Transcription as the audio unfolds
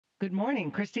Good morning,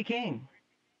 Christy King.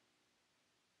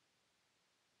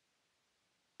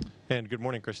 And good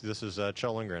morning, Christy. This is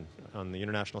Kjell Lindgren on the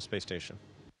International Space Station.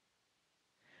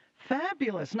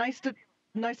 Fabulous. Nice to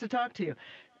talk to you.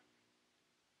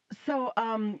 So,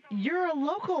 you're a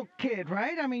local kid,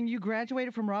 right? I mean, you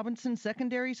graduated from Robinson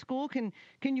Secondary School. Can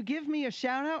you give me a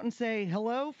shout out and say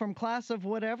hello from class of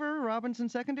whatever, Robinson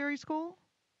Secondary School?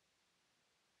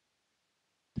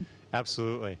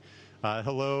 Absolutely.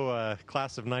 Hello,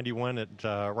 class of 91 at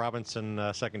Robinson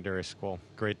Secondary School.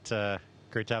 Great to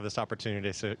have this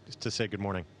opportunity to say good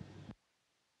morning.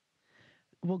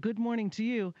 Well, good morning to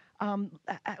you.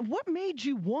 What made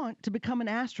you want to become an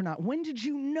astronaut? When did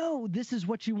you know this is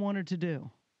what you wanted to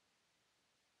do?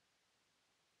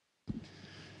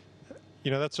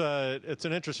 You know, it's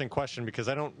an interesting question because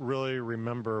I don't really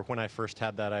remember when I first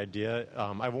had that idea.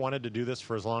 I've wanted to do this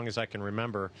for as long as I can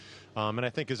remember, and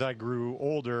I think as I grew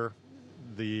older,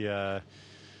 the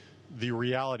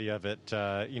reality of it,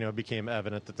 became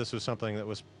evident that this was something that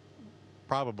was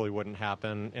probably wouldn't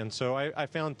happen. And so I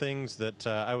found things that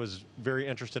I was very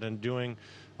interested in doing,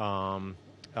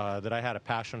 that I had a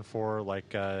passion for,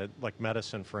 like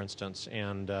medicine, for instance,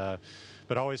 and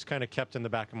but always kind of kept in the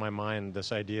back of my mind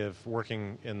this idea of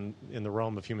working in the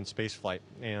realm of human spaceflight.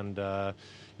 And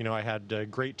I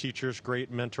had great teachers, great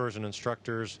mentors and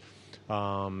instructors,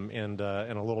 and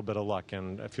a little bit of luck.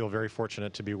 And I feel very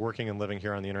fortunate to be working and living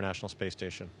here on the International Space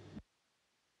Station.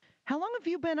 How long have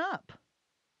you been up?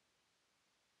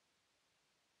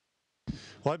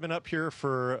 Well, I've been up here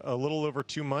for a little over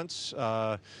 2 months.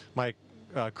 My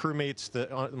crewmates,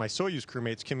 my Soyuz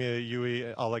crewmates, Kimya,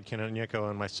 Yui, Oleg Kononenko,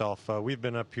 and myself, we've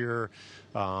been up here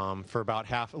for about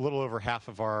a little over half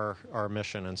of our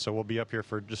mission. And so we'll be up here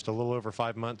for just a little over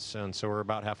 5 months, and so we're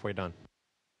about halfway done.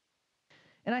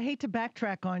 And I hate to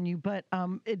backtrack on you, but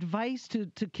advice to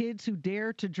kids who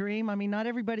dare to dream. I mean, not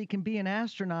everybody can be an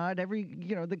astronaut.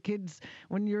 The kids,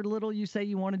 when you're little, you say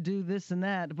you want to do this and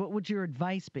that. What would your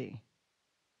advice be?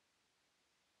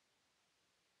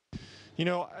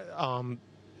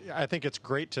 I think it's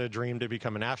great to dream to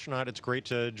become an astronaut. It's great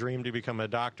to dream to become a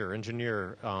doctor,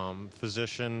 engineer,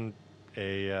 physician,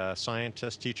 a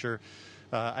scientist, teacher.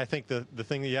 I think the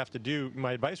thing that you have to do,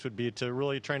 my advice would be to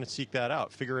really try to seek that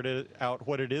out, figure out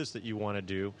what it is that you want to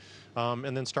do,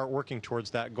 and then start working towards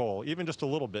that goal, even just a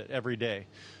little bit every day.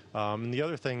 And the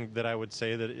other thing that I would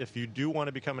say, that if you do want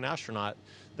to become an astronaut,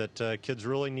 that kids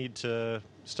really need to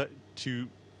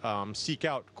seek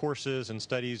out courses and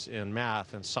studies in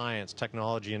math and science,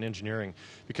 technology, and engineering,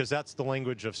 because that's the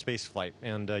language of spaceflight,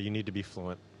 and you need to be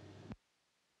fluent.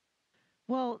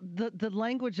 Well, the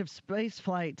language of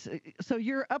spaceflight. So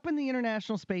you're up in the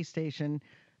International Space Station.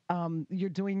 You're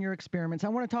doing your experiments. I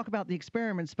want to talk about the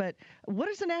experiments, but what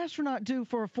does an astronaut do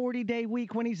for a 40-day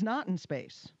week when he's not in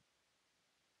space?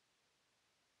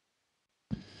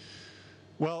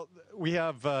 Well, we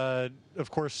have, of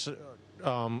course,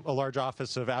 a large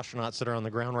office of astronauts that are on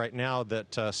the ground right now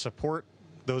that support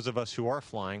those of us who are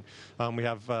flying. We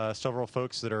have several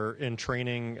folks that are in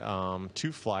training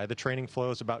to fly. The training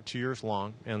flow is about 2 years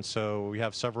long, and so we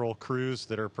have several crews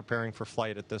that are preparing for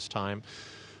flight at this time.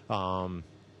 And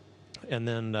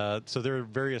then, so there are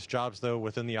various jobs, though,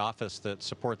 within the office that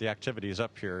support the activities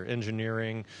up here: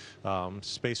 engineering,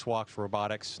 spacewalks,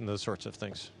 robotics, and those sorts of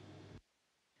things.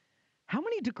 How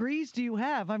many degrees do you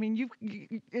have? I mean,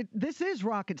 this is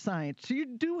rocket science. So you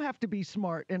do have to be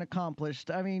smart and accomplished.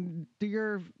 I mean, do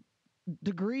your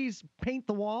degrees paint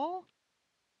the wall?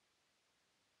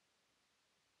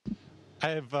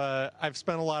 I've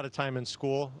spent a lot of time in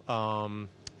school,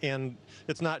 and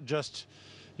it's not just,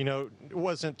 it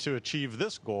wasn't to achieve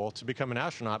this goal, to become an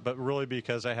astronaut, but really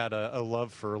because I had a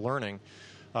love for learning.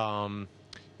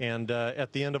 And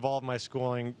at the end of all of my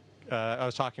schooling, I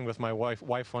was talking with my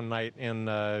wife one night, and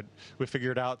we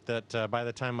figured out that by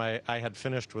the time I had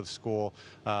finished with school,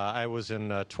 I was in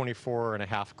 24 and a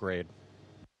half grade.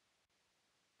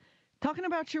 Talking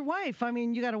about your wife, I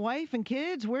mean, you got a wife and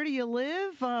kids. Where do you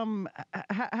live?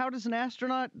 How does an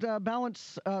astronaut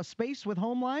balance space with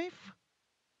home life?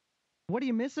 What do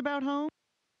you miss about home?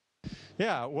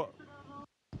 Yeah, well,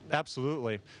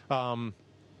 absolutely.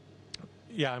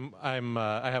 Yeah, I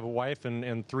have a wife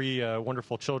and three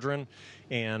wonderful children,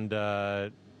 and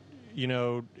that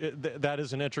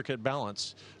is an intricate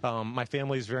balance. My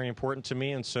family is very important to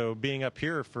me, and so being up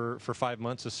here for 5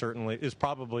 months is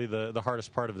probably the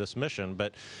hardest part of this mission.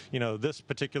 But this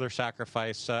particular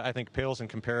sacrifice, I think, pales in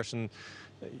comparison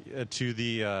to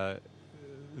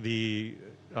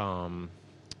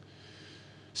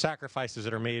sacrifices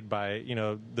that are made by,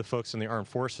 the folks in the armed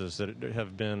forces that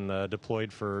have been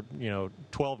deployed for,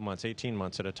 12 months, 18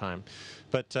 months at a time.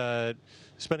 But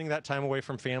spending that time away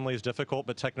from family is difficult,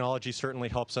 but technology certainly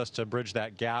helps us to bridge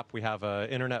that gap. We have an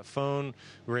internet phone.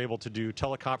 We're able to do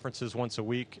teleconferences once a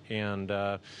week, and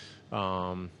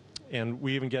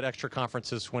we even get extra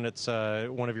conferences when it's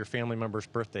one of your family members'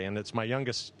 birthday. And it's my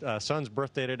youngest son's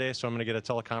birthday today, so I'm going to get a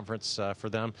teleconference for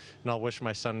them, and I'll wish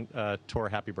my son Tor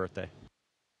a happy birthday.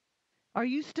 Are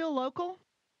you still local?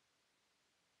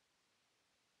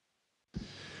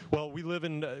 Well, we live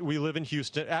in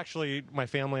Houston. Actually, my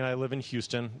family and I live in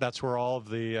Houston. That's where all of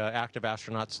the active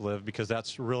astronauts live, because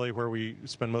that's really where we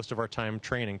spend most of our time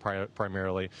training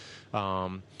primarily.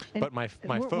 But my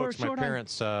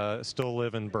parents still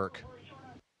live in Burke.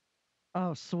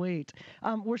 Oh, sweet.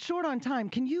 We're short on time.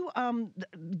 Can you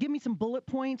give me some bullet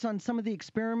points on some of the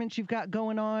experiments you've got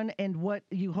going on and what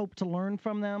you hope to learn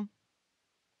from them?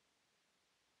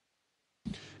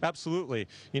 Absolutely.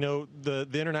 The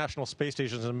International Space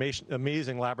Station is an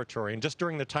amazing laboratory, and just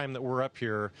during the time that we're up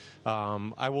here,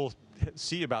 I will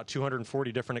see about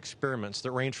 240 different experiments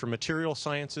that range from material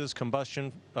sciences,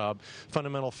 combustion,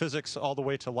 fundamental physics, all the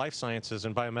way to life sciences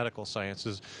and biomedical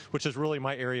sciences, which is really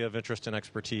my area of interest and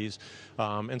expertise.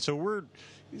 And so we're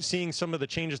seeing some of the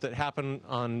changes that happen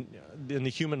in the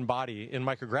human body in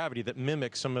microgravity that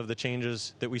mimic some of the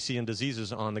changes that we see in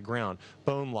diseases on the ground: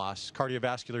 bone loss,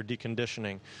 cardiovascular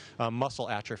deconditioning, muscle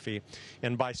atrophy.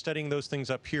 And by studying those things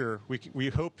up here, we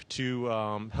hope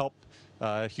to help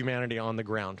humanity on the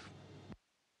ground.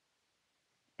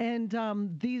 And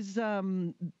these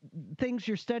things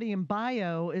you're studying in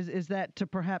bio, is that to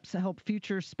perhaps help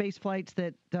future space flights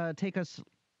that take us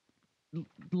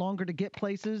longer to get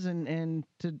places and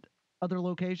to other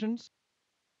locations?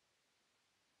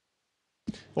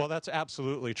 Well, that's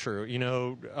absolutely true.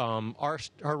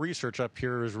 Our research up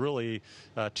here is really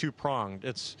two-pronged.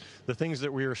 It's the things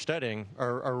that we are studying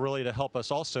are really to help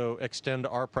us also extend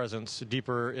our presence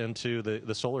deeper into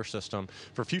the solar system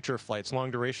for future flights,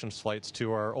 long-duration flights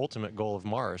to our ultimate goal of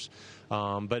Mars.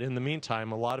 But in the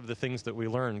meantime, a lot of the things that we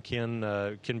learn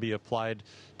can be applied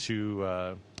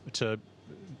to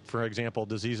for example,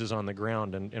 diseases on the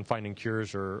ground and finding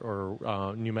cures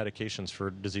or new medications for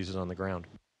diseases on the ground.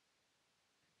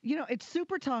 It's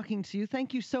super talking to you.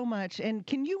 Thank you so much. And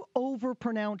can you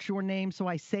overpronounce your name so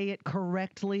I say it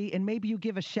correctly? And maybe you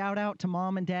give a shout out to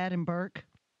Mom and Dad in Burke?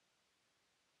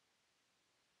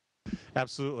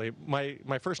 Absolutely.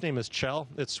 My first name is Kjell.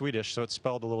 It's Swedish, so it's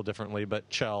spelled a little differently, but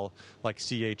Kjell, like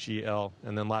Chel,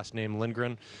 and then last name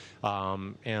Lindgren.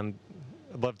 And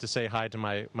I'd love to say hi to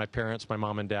my parents, my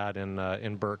mom and dad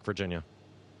in Burke, Virginia.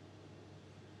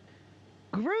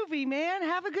 Groovy, man.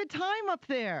 Have a good time up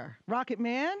there, Rocket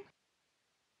Man.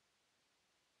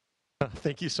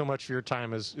 Thank you so much for your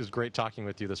time. It was great talking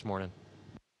with you this morning.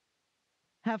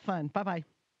 Have fun. Bye-bye.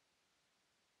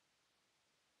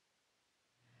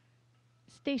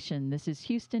 Station, this is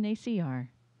Houston ACR.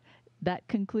 That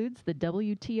concludes the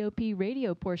WTOP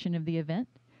radio portion of the event.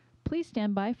 Please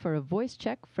stand by for a voice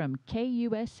check from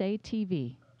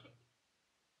KUSA-TV.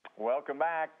 Welcome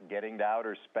back. Getting to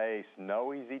outer space,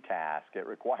 no easy task. It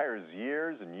requires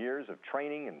years and years of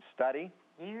training and study.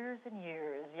 Years and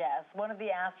years, yes. One of the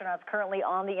astronauts currently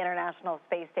on the International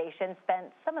Space Station spent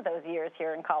some of those years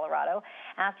here in Colorado.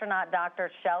 Astronaut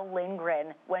Dr. Kjell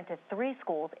Lindgren went to 3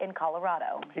 schools in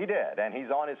Colorado. He did, and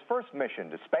he's on his first mission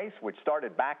to space, which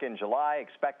started back in July,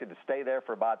 expected to stay there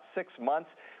for about 6 months.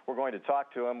 We're going to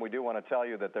talk to him. We do want to tell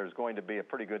you that there's going to be a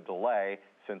pretty good delay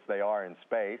since they are in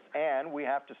space. And we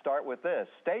have to start with this.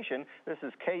 Station, this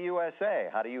is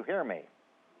KUSA. How do you hear me?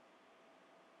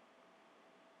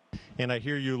 And I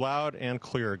hear you loud and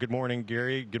clear. Good morning,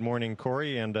 Gary. Good morning,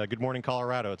 Corey. And good morning,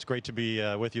 Colorado. It's great to be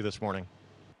with you this morning.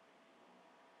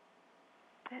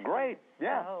 Great.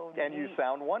 Yeah. Oh, and you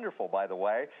sound wonderful, by the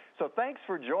way. So thanks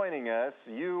for joining us.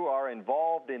 You are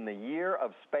involved in the Year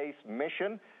of Space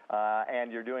mission,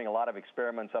 and you're doing a lot of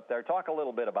experiments up there. Talk a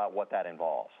little bit about what that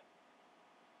involves.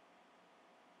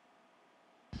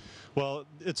 Well,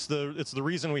 it's the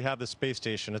reason we have the space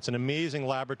station. It's an amazing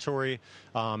laboratory,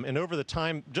 and over the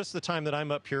time that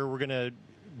I'm up here, we're going to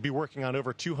be working on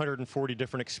over 240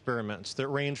 different experiments that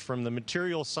range from the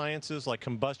material sciences like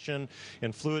combustion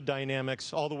and fluid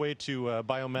dynamics all the way to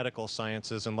biomedical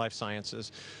sciences and life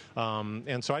sciences.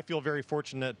 And so I feel very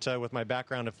fortunate with my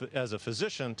background as a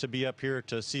physician to be up here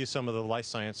to see some of the life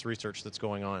science research that's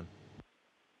going on.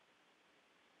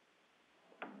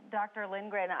 Dr.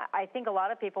 Lindgren, I think a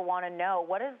lot of people want to know,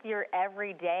 what does your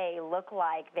everyday look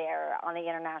like there on the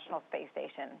International Space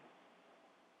Station?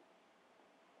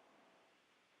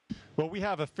 Well, we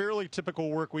have a fairly typical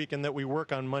work week in that we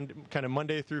work on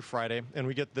Monday through Friday, and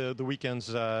we get the weekends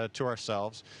to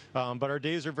ourselves. But our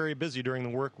days are very busy during the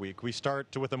work week. We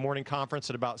start with a morning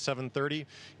conference at about 7:30,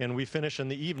 and we finish in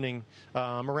the evening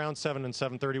around 7 and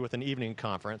 7:30 with an evening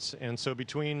conference. And so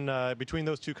between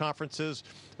those two conferences,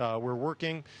 we're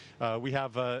working. We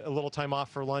have a little time off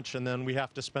for lunch, and then we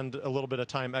have to spend a little bit of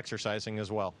time exercising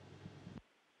as well.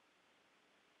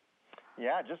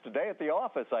 Yeah, just a day at the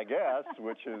office, I guess,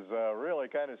 which is really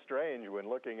kind of strange when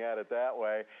looking at it that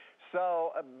way.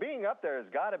 So being up there has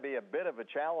got to be a bit of a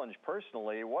challenge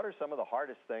personally. What are some of the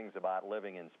hardest things about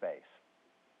living in space?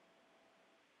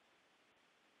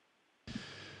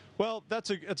 Well, that's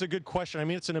a good question. I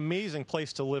mean, it's an amazing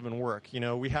place to live and work. You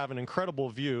know, we have an incredible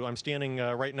view. I'm standing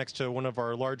right next to one of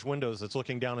our large windows that's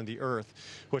looking down at the Earth,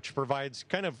 which provides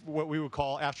kind of what we would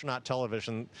call astronaut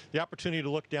television, the opportunity to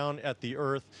look down at the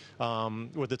Earth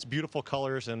with its beautiful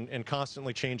colors and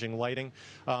constantly changing lighting.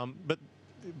 And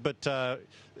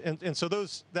so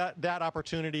that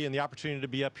opportunity and the opportunity to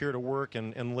be up here to work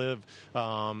and live,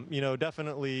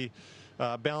 definitely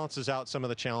balances out some of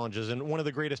the challenges. And one of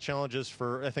the greatest challenges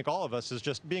for, I think, all of us is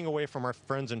just being away from our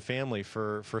friends and family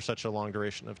for such a long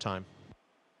duration of time.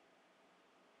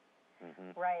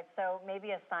 Mm-hmm. Right. So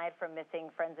maybe aside from missing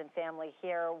friends and family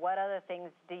here, what other things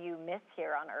do you miss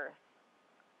here on Earth?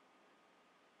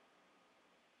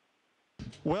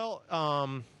 Well,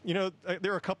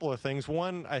 there are a couple of things.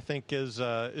 One, I think, is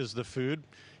the food.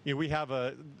 You know, we have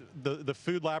the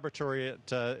food laboratory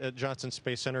at Johnson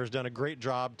Space Center has done a great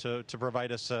job to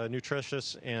provide us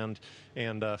nutritious and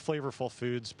flavorful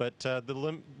foods, but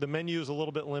the menu is a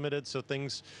little bit limited, so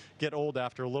things get old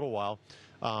after a little while.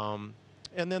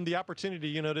 And then the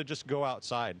opportunity, to just go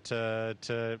outside,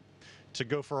 to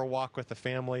go for a walk with the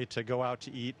family, to go out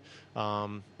to eat.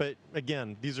 But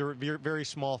again, these are very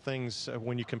small things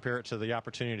when you compare it to the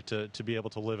opportunity to be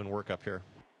able to live and work up here.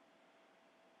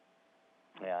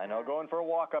 Yeah, I know going for a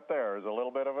walk up there is a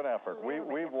little bit of an effort.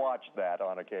 We've watched that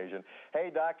on occasion. Hey,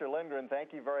 Dr. Lindgren,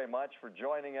 thank you very much for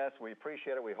joining us. We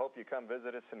appreciate it. We hope you come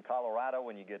visit us in Colorado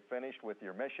when you get finished with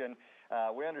your mission.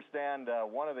 We understand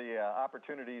one of the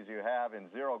opportunities you have in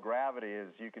zero gravity is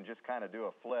you can just kind of do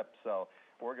a flip. So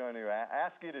we're going to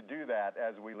ask you to do that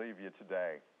as we leave you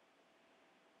today.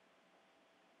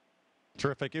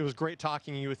 Terrific. It was great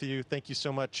talking with you. Thank you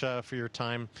so much for your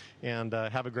time, and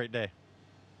have a great day.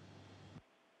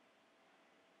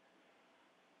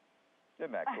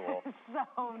 Isn't that cool?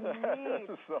 So neat.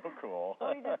 So cool.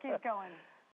 Let me just keep going.